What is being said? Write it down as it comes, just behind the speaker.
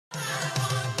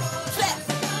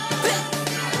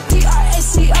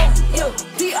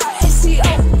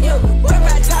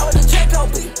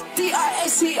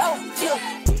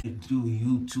Do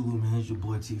YouTube, man. It's your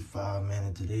boy T5, man.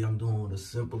 And today I'm doing a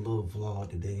simple little vlog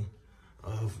today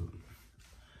of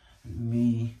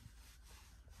me.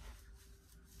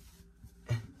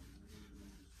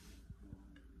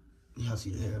 Y'all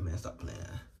see the hair, man? Stop playing.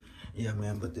 Yeah,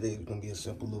 man. But today it's gonna be a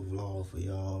simple little vlog for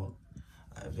y'all.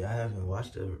 If y'all haven't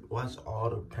watched all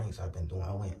the pranks I've been doing,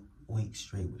 I went weeks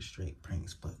straight with straight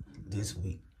pranks, but this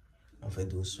week I'm gonna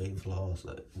do straight vlogs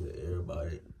like with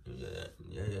everybody.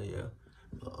 Yeah.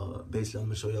 Basically, I'm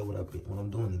gonna show y'all what I'm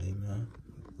doing today, man.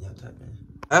 Y'all type in.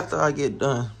 After I get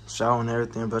done showering and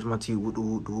everything, brush my teeth,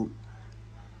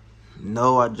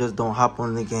 no, I just don't hop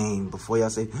on the game before y'all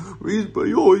say, Reese, bro,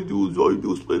 you always do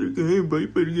is play the game, bro. You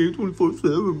play the game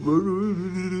 24/7, bro.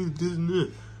 This and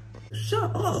that.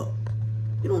 Shut up.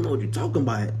 You don't know what you're talking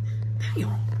about.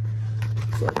 Damn.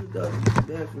 So I just got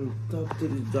back from talking to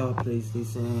this job place. They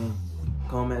saying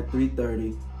come at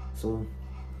 3:30. So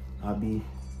I'll be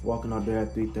walking out there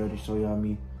at 3:30. So y'all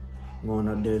me going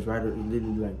out there. It's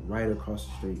literally like right across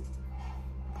the street.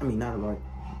 I mean, not like,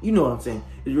 you know what I'm saying.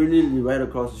 It's literally right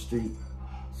across the street.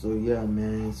 So yeah,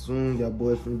 man. Soon y'all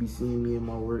boys gonna be seeing me in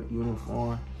my work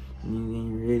uniform. You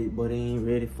ain't ready, but they ain't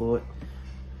ready for it.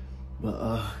 But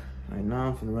right now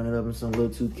I'm finna run it up in some little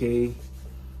 2K.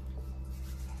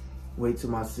 Wait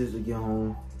till my sister get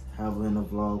home. Have her in the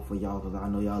vlog for y'all, cause I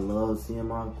know y'all love seeing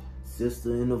my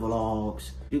sister in the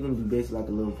vlogs. It's gonna be basically like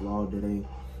a little vlog today.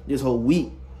 This whole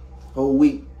week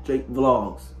straight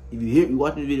vlogs. If you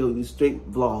watching the video, you straight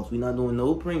vlogs. We not doing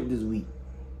no prank this week.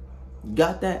 You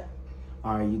got that?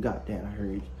 All right, you got that. I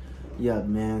heard. Yeah,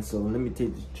 man. So let me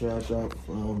take this trash out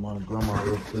from my grandma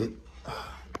real quick.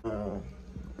 Let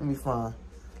me find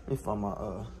my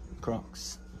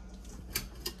Crocs.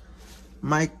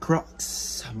 Mike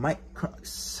Crocs.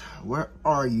 Where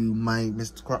are you,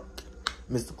 Mr. Croc?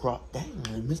 Mr. Croc, dang,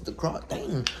 Mr. Croc,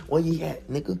 dang. Where you at,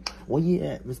 nigga? Where you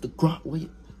at, Mr. Croc? Where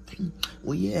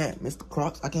you at, Mr.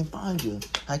 Crocs? I can't find you.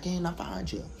 I cannot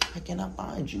find you,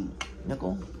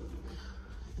 nigga.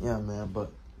 Yeah, man,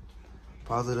 but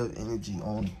positive energy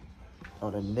on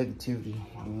the negativity.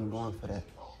 We ain't going for that.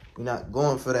 We're not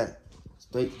going for that.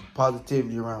 Straight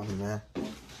positivity around me, man.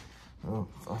 Oh,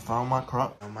 I found my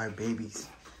Croc and my babies.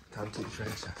 Time to take the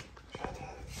trash out.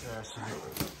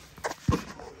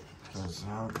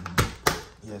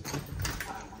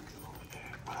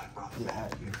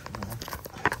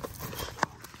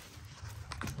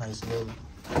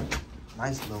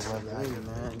 Nice little weather out here,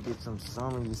 man. Get some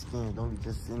sun on your skin. Don't be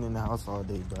just sitting in the house all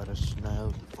day, bro. That's not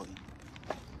healthy for you.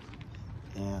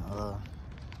 And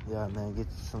yeah, man,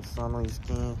 get some sun on your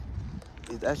skin.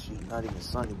 It's actually not even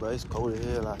sunny, bro. It's cold as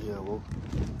hell out here, bro.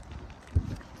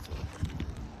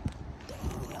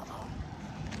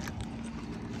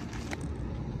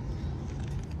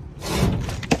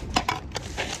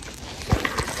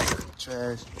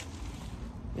 Trash.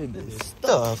 It is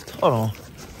stuffed. Hold on.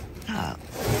 God.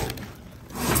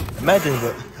 Imagine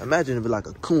if it like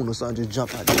a coon or something just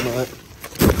jump out the mud.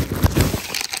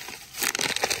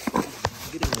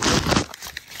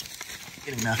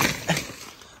 Get in now.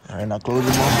 All right, now close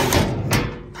your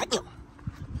mouth.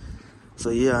 So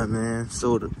yeah, man.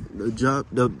 So the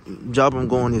job I'm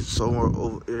going is somewhere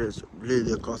over there. It's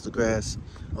literally across the grass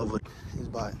over. It's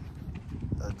about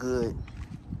a good.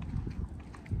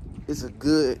 It's a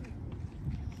good.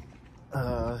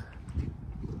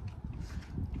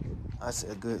 I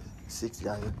said a good 60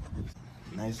 out here.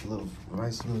 Nice little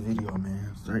video,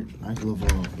 man. Straight, nice little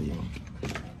vlog for y'all.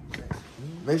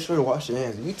 Make sure to wash your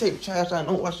hands. If you take the trash out and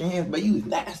don't wash your hands, but you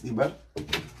nasty, bro.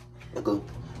 Look,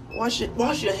 wash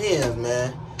your hands,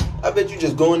 man. I bet you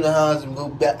just go in the house and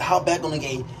hop back on the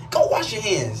game. Go wash your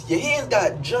hands. Your hands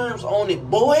got germs on it,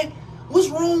 boy. What's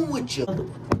wrong with you?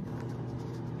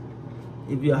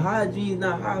 If your hygiene is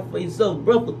not high for yourself,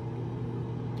 brother,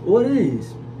 what it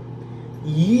is?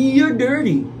 You're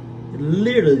dirty.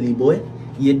 Literally, boy.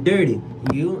 You're dirty.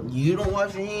 You don't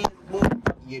wash your hands, boy.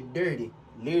 You're dirty.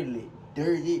 Literally.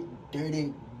 Dirty,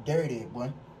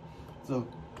 boy. So,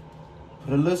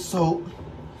 put a little soap.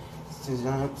 Since you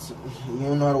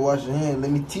don't know how to wash your hands, let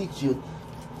me teach you.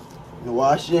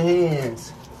 Wash your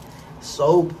hands.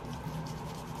 Soap.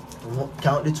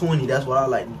 Count to 20. That's what I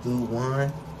like to do.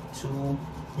 1, 2.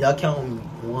 Y'all count me.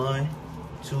 1,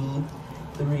 2,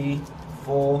 3,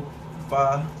 4,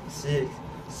 5, 6,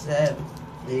 7,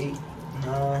 8,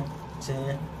 9,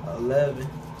 10, 11,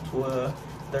 12,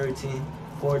 13,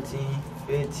 14,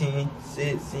 15,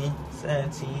 16,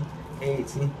 17,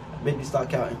 18. Baby, start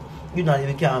counting. You're not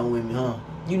even counting with me, huh?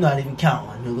 You're not even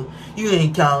counting, nigga. You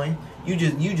ain't counting. You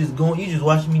just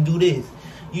watching me do this.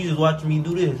 You just watching me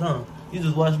do this, huh? You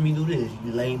just watching me do this,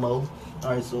 you lame-o.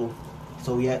 Alright, so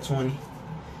we at 20.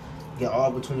 Get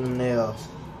all between them nails.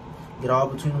 Get all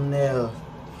between them nails.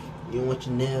 You don't want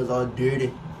your nails all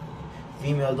dirty.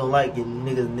 Females don't like getting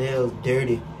niggas' nails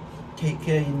dirty. Take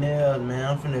care of your nails, man.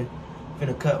 I'm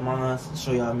finna cut mine.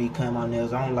 Show y'all me cutting my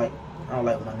nails. I don't like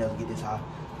when my nails get this high.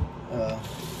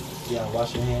 Yeah,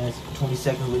 wash your hands. 20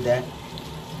 seconds with that.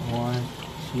 1,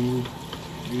 2,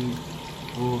 3,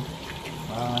 4,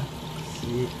 5,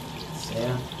 6,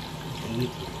 7, 8,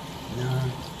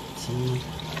 9, 10,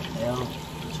 11,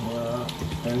 12,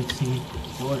 13,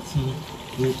 14,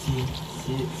 15,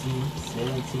 16,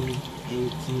 17,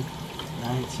 18,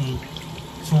 19,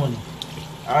 20.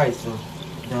 Alright, so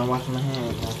done washing my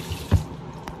hands now.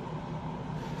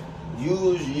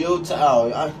 Use your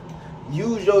towel.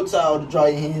 Use your towel to dry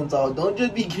your hands off. Don't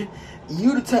just be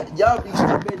y'all be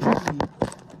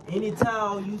any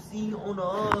towel you see on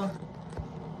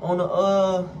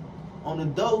the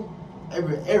door.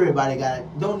 Everybody got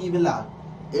it. Don't even lie.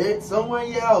 Somewhere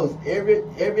in your house,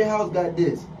 every house got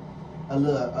this. A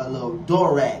little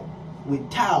door rack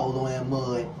with towels on that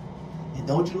mud. And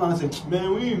don't you lie and say,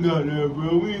 man, we ain't got that,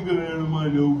 bro. We ain't got that in my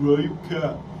door, bro. You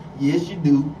cap. Yes, you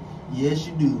do. Yes,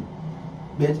 you do.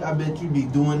 I bet you be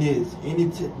doing this. If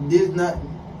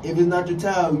it's not your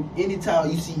towel, any towel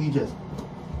you see, you just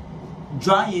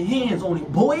dry your hands on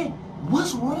it. Boy,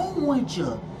 what's wrong with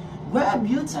you? Grab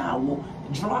your towel,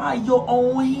 dry your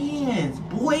own hands,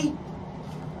 boy.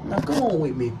 Now come on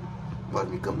with me. Let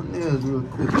me cut my nails real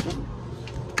quick.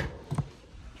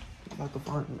 If I can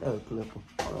find an nail clipper.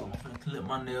 Hold on. I'm gonna clip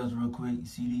my nails real quick. You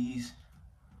see these?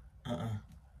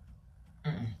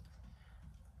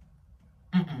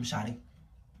 Shotty.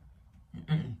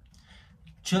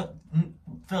 Chuck,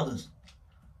 fellas,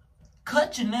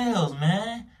 cut your nails,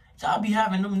 man. Y'all be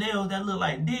having them nails that look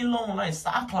like dead long, like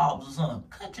Cyclops or something.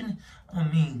 Cut your, I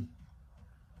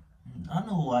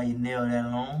know why you nail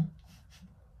that long.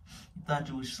 You thought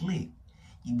you was slick.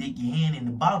 You dip your hand in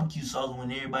the barbecue sauce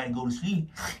when everybody go to sleep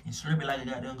and slurp it like a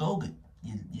goddamn go-get.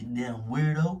 You damn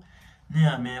weirdo.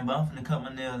 Nah, man, but I'm finna cut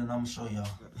my nails and I'm gonna show y'all.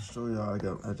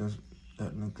 I just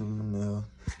clipping them nails.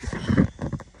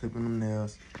 Clipping them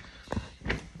nails.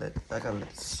 I gotta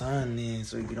let the sun in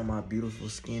so you get on my beautiful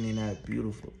skin and that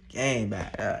beautiful game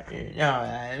back out here. You know what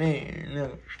I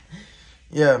mean?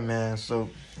 Yeah, man. So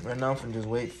right now I'm finna just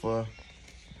wait for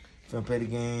play the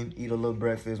game, eat a little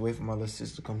breakfast, wait for my little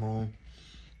sister to come home,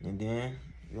 and then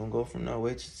we gonna go from there.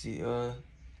 Wait to see.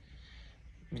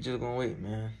 We just gonna wait,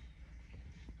 man.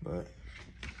 But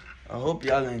I hope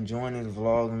y'all enjoying this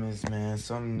Vlogmas, man.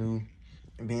 Something new,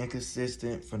 being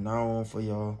consistent from now on for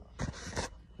y'all.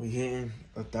 We hitting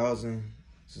 1,000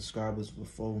 subscribers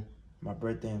before my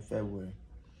birthday in February.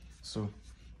 So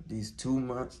these 2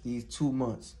 months, I'm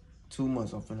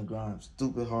finna grind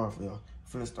stupid hard for y'all.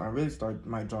 I'm finna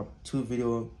might drop 2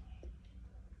 videos.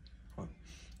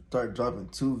 Start dropping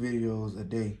 2 videos a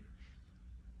day.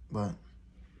 But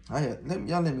y'all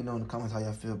let me know in the comments how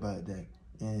y'all feel about that.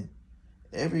 And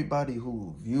everybody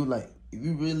who view, like, if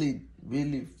you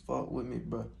really fuck with me,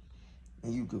 bro,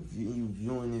 and you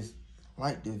viewing this,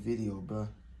 like the video, bro.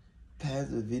 Pass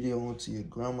the video on to your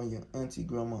grandma, your auntie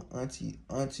grandma,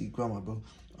 bro.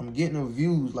 I'm getting the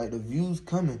views, like the views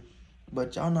coming,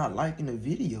 but y'all not liking the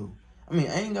video. I mean,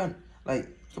 I ain't got,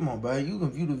 like, come on, bro. You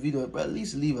can view the video, but at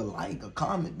least leave a like, a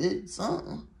comment, bitch,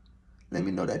 something. Let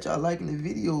me know that y'all liking the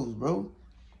videos, bro.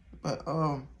 But,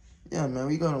 yeah, man,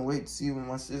 we gonna wait to see when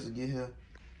my sister get here.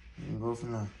 We can go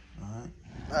from there, all right?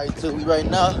 All right, so right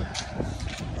now,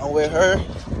 I'm with her,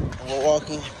 and we're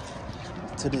walking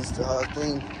to this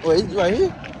thing. Wait, he's right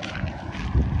here.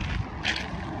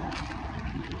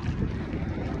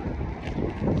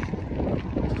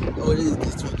 Oh, it is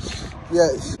this one.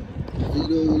 Yes.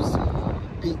 Vito's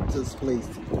Pizza's place.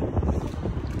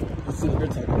 Let's see what they're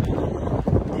talking about.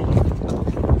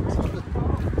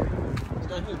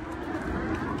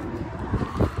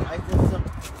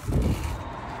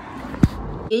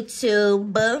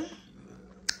 YouTube.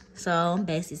 So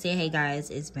basically say, hey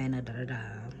guys, it's been a da-da-da.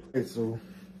 Okay, so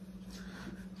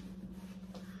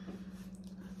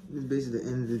this is basically the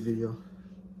end of the video.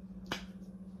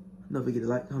 Don't forget to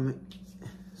like, comment,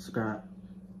 subscribe.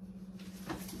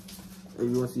 If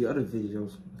you want to see other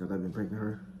videos, because I've been pranking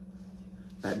her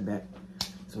back to back.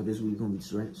 So this week gonna be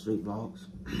straight vlogs.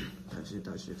 That's it.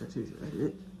 That's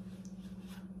it.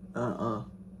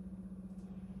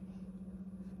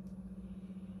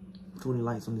 20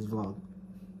 likes on this vlog.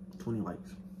 20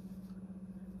 likes.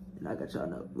 And I got y'all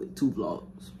now with 2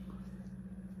 vlogs.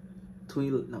 20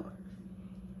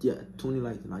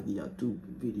 likes and I give y'all 2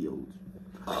 videos.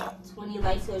 20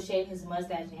 likes, he'll shave his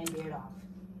mustache and beard off.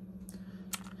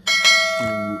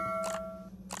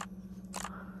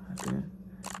 Okay.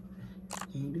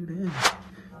 Can't do that.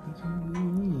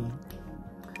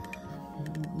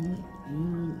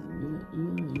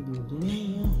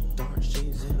 Dark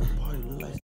shades in the party look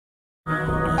like.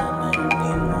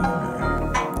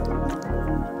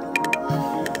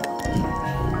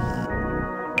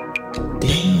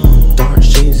 Damn, dark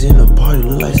shades in the party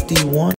look like Steve Wonder.